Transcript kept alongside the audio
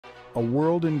A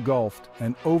world engulfed,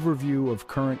 an overview of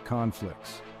current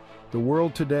conflicts. The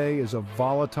world today is a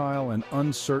volatile and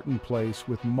uncertain place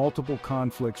with multiple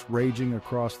conflicts raging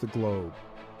across the globe.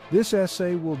 This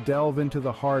essay will delve into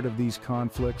the heart of these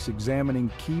conflicts,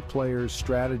 examining key players,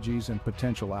 strategies, and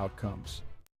potential outcomes.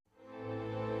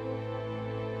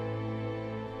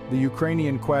 The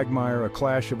Ukrainian quagmire, a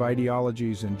clash of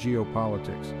ideologies and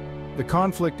geopolitics. The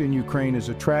conflict in Ukraine is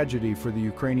a tragedy for the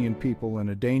Ukrainian people and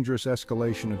a dangerous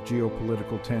escalation of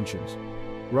geopolitical tensions.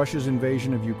 Russia's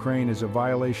invasion of Ukraine is a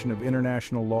violation of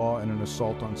international law and an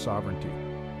assault on sovereignty.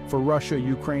 For Russia,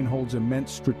 Ukraine holds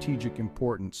immense strategic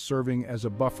importance, serving as a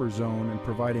buffer zone and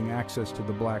providing access to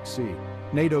the Black Sea.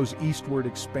 NATO's eastward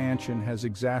expansion has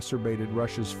exacerbated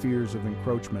Russia's fears of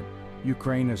encroachment.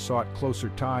 Ukraine has sought closer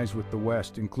ties with the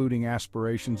West, including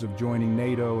aspirations of joining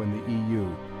NATO and the EU.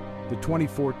 The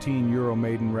 2014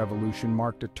 Euromaidan Revolution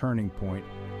marked a turning point,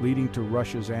 leading to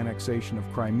Russia's annexation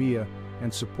of Crimea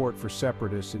and support for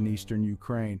separatists in eastern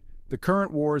Ukraine. The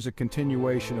current war is a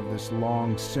continuation of this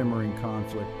long, simmering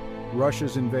conflict.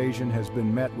 Russia's invasion has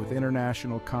been met with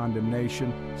international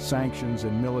condemnation, sanctions,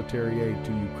 and military aid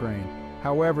to Ukraine.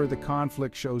 However, the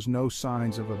conflict shows no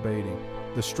signs of abating.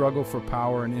 The struggle for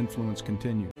power and influence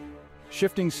continues.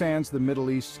 Shifting sands, the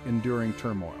Middle East's enduring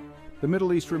turmoil. The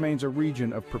Middle East remains a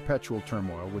region of perpetual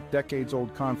turmoil, with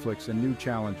decades-old conflicts and new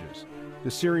challenges. The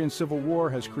Syrian civil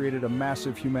war has created a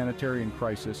massive humanitarian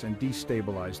crisis and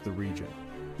destabilized the region.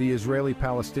 The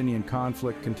Israeli-Palestinian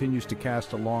conflict continues to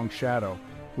cast a long shadow,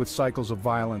 with cycles of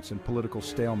violence and political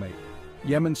stalemate.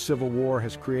 Yemen's civil war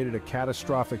has created a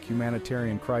catastrophic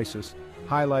humanitarian crisis,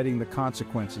 highlighting the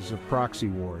consequences of proxy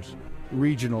wars.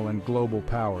 Regional and global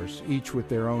powers, each with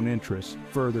their own interests,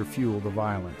 further fuel the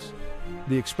violence.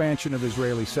 The expansion of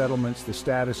Israeli settlements, the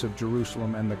status of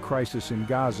Jerusalem, and the crisis in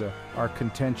Gaza are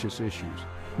contentious issues.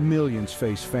 Millions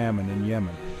face famine in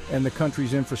Yemen, and the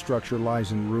country's infrastructure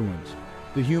lies in ruins.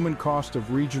 The human cost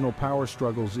of regional power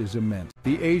struggles is immense.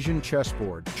 The Asian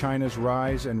chessboard, China's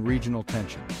rise and regional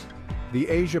tensions. The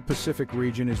Asia-Pacific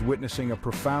region is witnessing a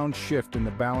profound shift in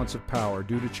the balance of power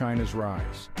due to China's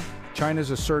rise.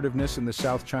 China's assertiveness in the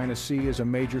South China Sea is a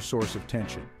major source of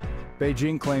tension.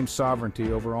 Beijing claims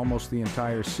sovereignty over almost the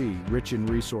entire sea, rich in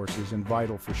resources and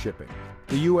vital for shipping.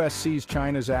 The U.S. sees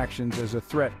China's actions as a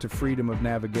threat to freedom of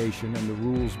navigation and the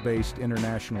rules-based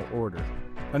international order.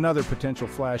 Another potential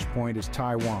flashpoint is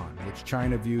Taiwan, which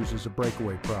China views as a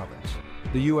breakaway province.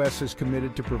 The U.S. is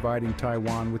committed to providing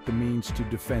Taiwan with the means to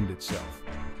defend itself.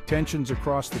 Tensions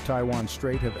across the Taiwan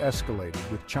Strait have escalated,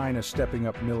 with China stepping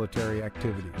up military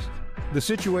activities. The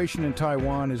situation in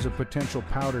Taiwan is a potential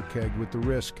powder keg with the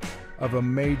risk of a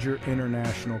major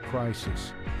international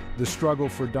crisis. The struggle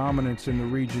for dominance in the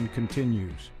region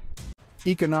continues.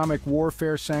 Economic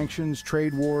warfare, sanctions,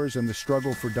 trade wars, and the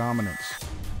struggle for dominance.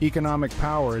 Economic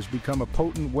power has become a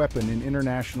potent weapon in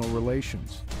international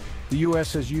relations. The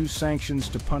U.S. has used sanctions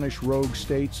to punish rogue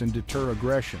states and deter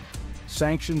aggression.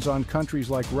 Sanctions on countries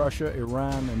like Russia,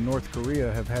 Iran, and North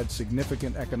Korea have had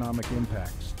significant economic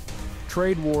impacts.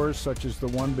 Trade wars, such as the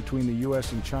one between the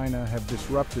U.S. and China, have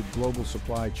disrupted global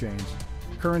supply chains.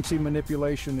 Currency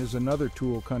manipulation is another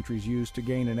tool countries use to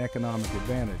gain an economic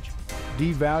advantage.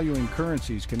 Devaluing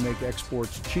currencies can make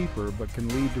exports cheaper, but can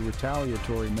lead to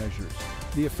retaliatory measures.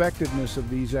 The effectiveness of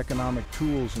these economic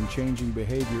tools in changing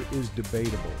behavior is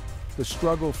debatable. The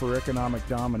struggle for economic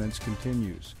dominance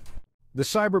continues. The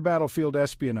cyber battlefield,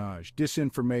 espionage,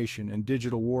 disinformation, and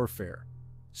digital warfare.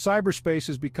 Cyberspace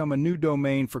has become a new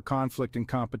domain for conflict and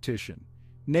competition.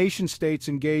 Nation-states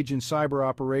engage in cyber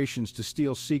operations to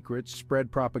steal secrets,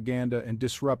 spread propaganda, and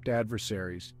disrupt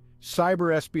adversaries.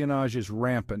 Cyber espionage is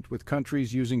rampant, with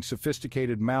countries using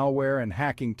sophisticated malware and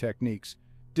hacking techniques.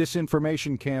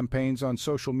 Disinformation campaigns on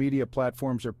social media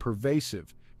platforms are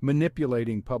pervasive,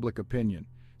 manipulating public opinion.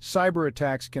 Cyber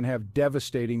attacks can have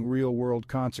devastating real-world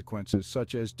consequences,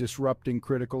 such as disrupting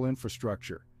critical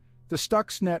infrastructure. The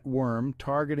Stuxnet worm,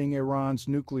 targeting Iran's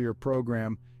nuclear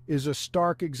program, is a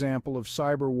stark example of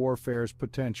cyber warfare's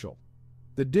potential.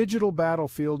 The digital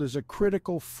battlefield is a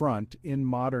critical front in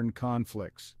modern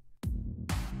conflicts.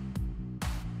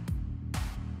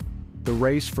 The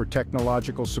race for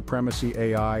technological supremacy,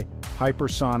 AI,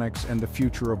 hypersonics, and the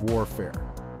future of warfare.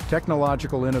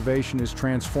 Technological innovation is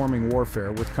transforming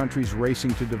warfare, with countries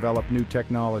racing to develop new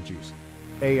technologies.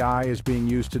 AI is being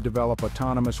used to develop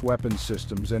autonomous weapons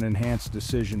systems and enhance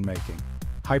decision-making.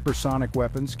 Hypersonic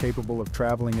weapons, capable of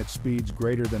traveling at speeds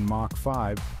greater than Mach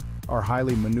 5, are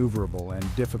highly maneuverable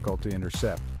and difficult to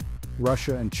intercept.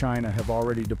 Russia and China have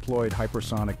already deployed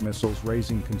hypersonic missiles,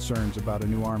 raising concerns about a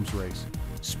new arms race.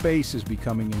 Space is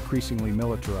becoming increasingly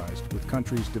militarized, with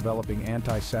countries developing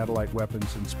anti-satellite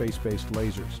weapons and space-based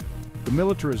lasers. The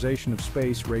militarization of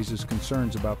space raises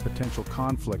concerns about potential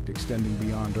conflict extending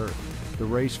beyond Earth. The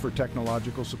race for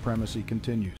technological supremacy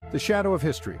continues. The shadow of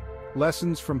history.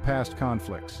 Lessons from past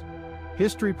conflicts.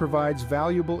 History provides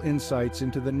valuable insights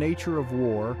into the nature of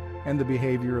war and the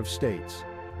behavior of states.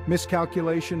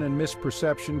 Miscalculation and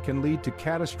misperception can lead to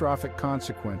catastrophic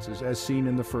consequences, as seen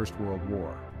in the First World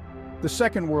War. The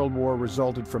Second World War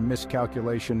resulted from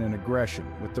miscalculation and aggression,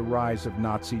 with the rise of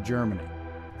Nazi Germany.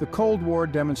 The Cold War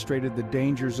demonstrated the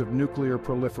dangers of nuclear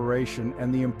proliferation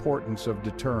and the importance of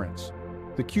deterrence.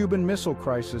 The Cuban Missile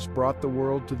Crisis brought the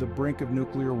world to the brink of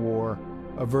nuclear war,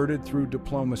 averted through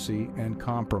diplomacy and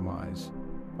compromise.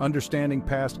 Understanding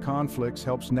past conflicts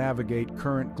helps navigate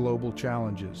current global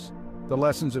challenges. The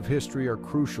lessons of history are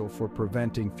crucial for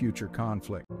preventing future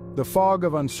conflict. The fog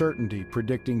of uncertainty,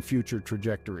 predicting future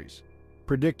trajectories.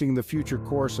 Predicting the future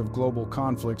course of global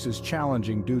conflicts is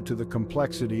challenging due to the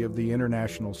complexity of the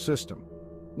international system.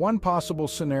 One possible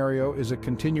scenario is a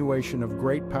continuation of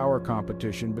great power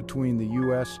competition between the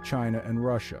US, China, and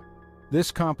Russia. This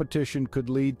competition could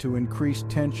lead to increased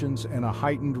tensions and a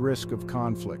heightened risk of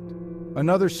conflict.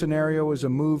 Another scenario is a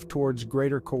move towards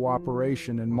greater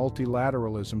cooperation and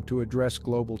multilateralism to address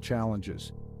global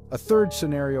challenges. A third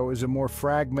scenario is a more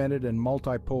fragmented and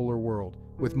multipolar world,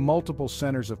 with multiple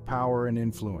centers of power and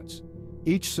influence.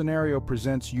 Each scenario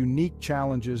presents unique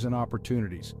challenges and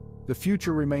opportunities. The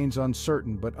future remains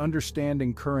uncertain, but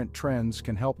understanding current trends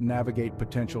can help navigate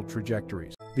potential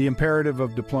trajectories. The imperative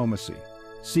of diplomacy.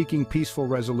 Seeking peaceful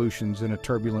resolutions in a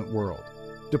turbulent world.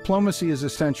 Diplomacy is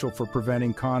essential for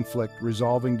preventing conflict,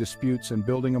 resolving disputes, and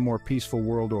building a more peaceful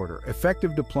world order.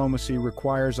 Effective diplomacy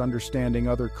requires understanding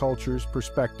other cultures,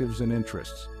 perspectives, and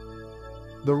interests.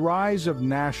 The rise of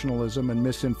nationalism and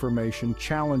misinformation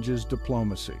challenges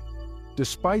diplomacy.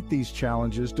 Despite these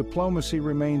challenges, diplomacy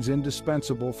remains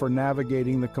indispensable for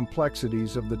navigating the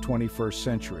complexities of the 21st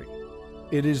century.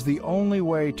 It is the only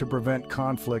way to prevent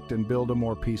conflict and build a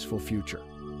more peaceful future.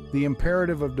 The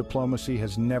imperative of diplomacy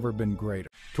has never been greater.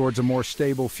 Towards a more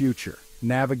stable future,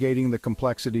 navigating the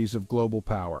complexities of global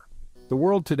power. The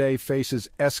world today faces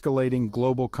escalating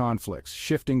global conflicts,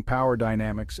 shifting power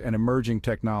dynamics, and emerging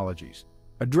technologies.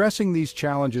 Addressing these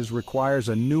challenges requires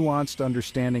a nuanced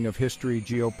understanding of history,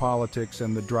 geopolitics,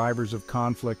 and the drivers of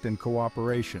conflict and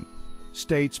cooperation.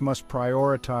 States must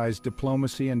prioritize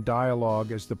diplomacy and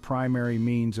dialogue as the primary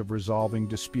means of resolving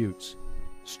disputes.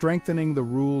 Strengthening the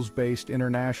rules-based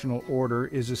international order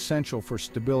is essential for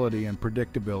stability and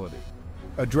predictability.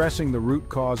 Addressing the root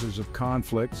causes of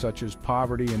conflict, such as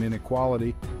poverty and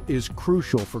inequality, is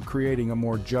crucial for creating a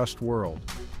more just world.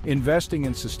 Investing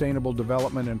in sustainable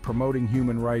development and promoting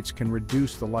human rights can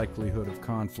reduce the likelihood of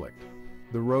conflict.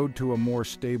 The road to a more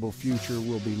stable future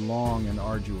will be long and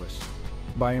arduous.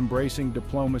 By embracing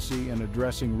diplomacy and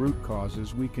addressing root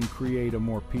causes, we can create a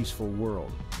more peaceful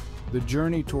world. The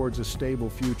journey towards a stable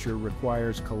future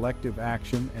requires collective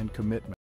action and commitment.